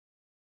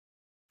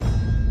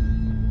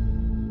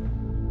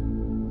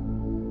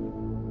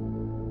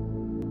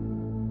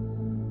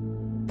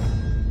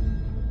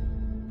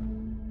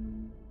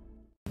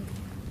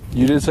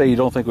You did say you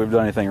don't think we've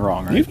done anything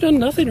wrong, right? You've done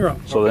nothing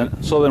wrong. So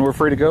then we're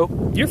free to go?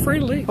 You're free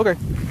to leave. Okay.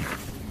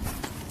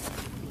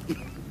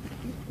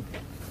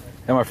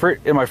 Am I free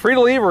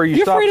to leave, or are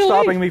you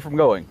stopping me from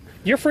going?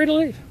 You're free to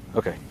leave.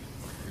 Okay.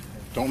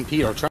 Don't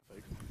impede our traffic.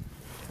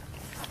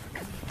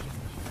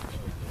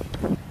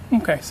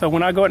 Okay, so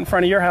when I go out in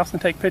front of your house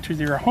and take pictures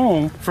of your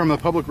home... From the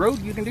public road,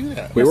 you can do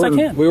that. Yes, I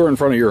can. We were in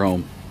front of your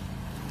home.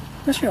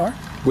 Yes, you are.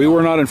 We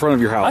were not in front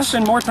of your house. I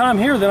spend more time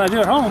here than I do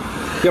at home.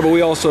 Yeah, but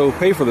we also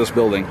pay for this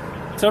building.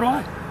 So do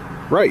I.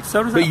 Right.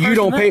 So does but that you person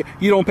don't pay. there.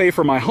 You don't pay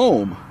for my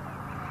home.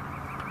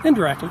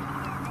 Indirectly.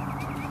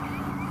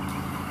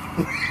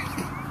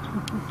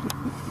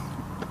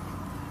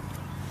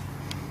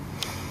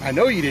 I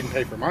know you didn't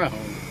pay for my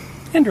home.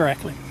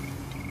 Indirectly.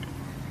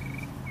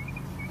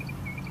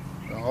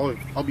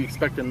 I'll be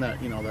expecting that,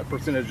 that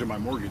percentage of my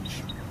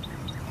mortgage.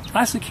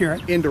 I secure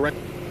it. Indirect.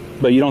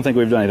 But you don't think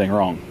we've done anything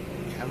wrong?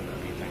 You haven't done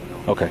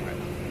anything, no. Okay.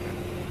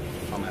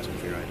 I'm asking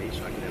for your ID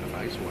so I can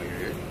identify you while you're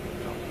here.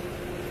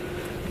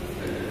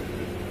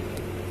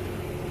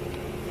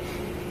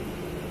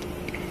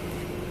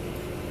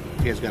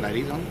 You guys got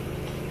IDs on?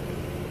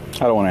 I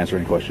don't want to answer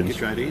any questions. Get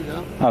your IDs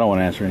out? I don't want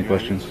to answer any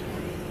questions.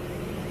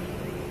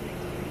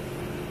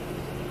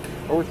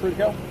 Are we free to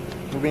go?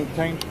 We're being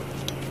detained?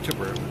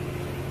 Temporarily.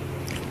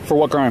 For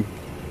what crime?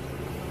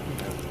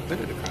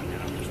 Committed a crime,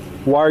 I'm just...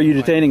 Why are you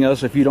detaining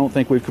us if you don't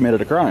think we've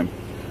committed a crime?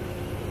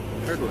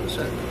 Heard what I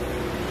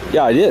said.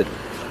 Yeah, I did.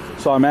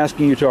 So I'm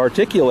asking you to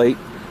articulate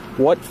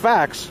what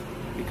facts.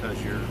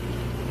 Because you're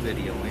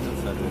videoing a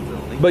federal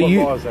building. But What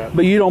law is that?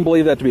 But you don't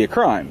believe that to be a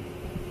crime.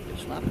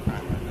 It's not a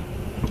crime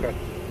right now. Okay.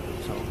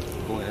 So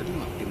go ahead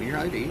and give me your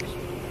IDs.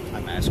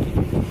 I'm asking you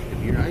to give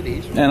me your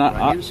IDs. And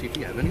I need to see if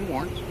you have any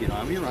warrants. If you don't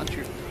have any warrants,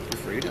 you're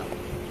free to go.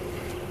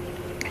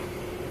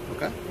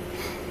 Okay?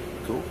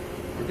 Cool.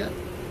 We're good.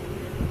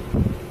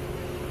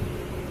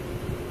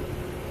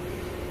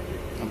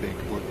 I'm being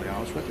completely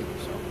honest with you,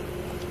 so.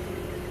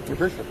 We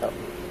appreciate that.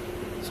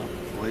 So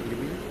go ahead and give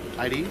me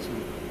your IDs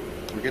and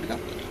we're good to go.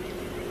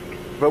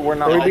 But we're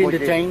not Are we being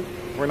obligated. detained?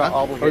 We're not Huh?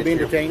 obligated. Are we being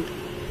detained?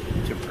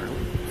 Temporarily.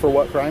 For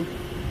what crime?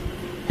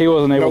 He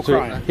wasn't able No to.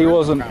 crime. He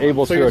wasn't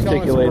able So to you're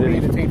telling us articulate we're being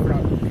anything. detained for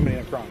not committing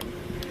a crime?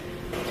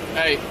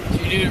 Hey,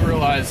 you do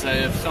realize that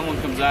if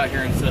someone comes out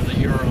here and says that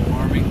you're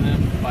alarming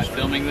them by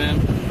filming them,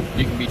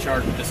 you can be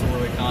charged with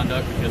disorderly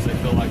conduct because they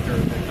feel like they're a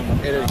victim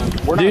of a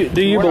crime. We're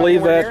Do you we're not believe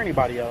anywhere that? near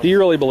anybody else. Do you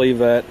really believe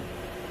that?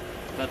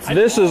 That's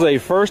This is a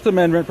First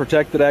Amendment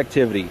protected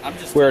activity. I'm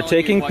just We are telling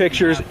you taking what can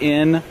pictures happen.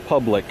 in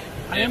public.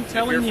 I am If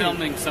telling you're you.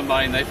 filming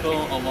somebody and they feel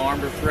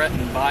alarmed or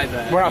threatened by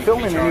that, We're not you can be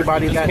filming charged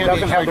anybody with that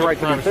disorderly doesn't have the right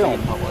conduct. to be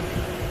filmed.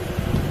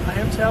 I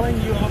am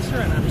telling you, officer,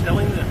 and I'm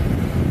telling them.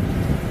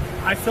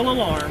 I feel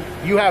alarmed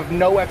You have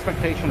no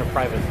expectation of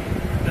privacy.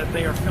 that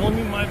they are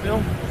filming my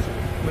building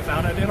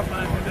without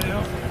identifying who they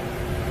are.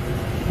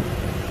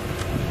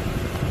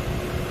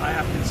 I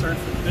have concern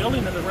for the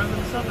building and the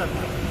residents of that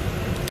building.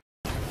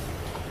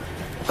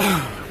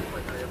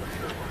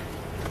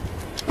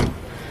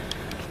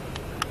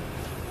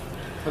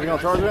 Are you going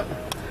to charge it?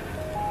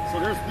 So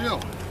here's the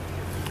deal.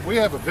 We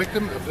have a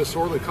victim of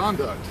disorderly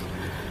conduct.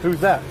 Who's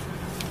that?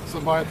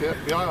 Somebody at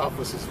the FBI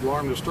office is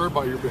alarmed and disturbed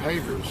by your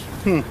behaviors.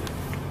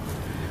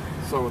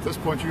 So at this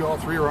point, you all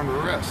three are under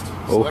arrest.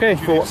 So that Okay. means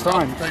you For need what to stop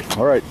crime? and take-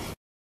 All right.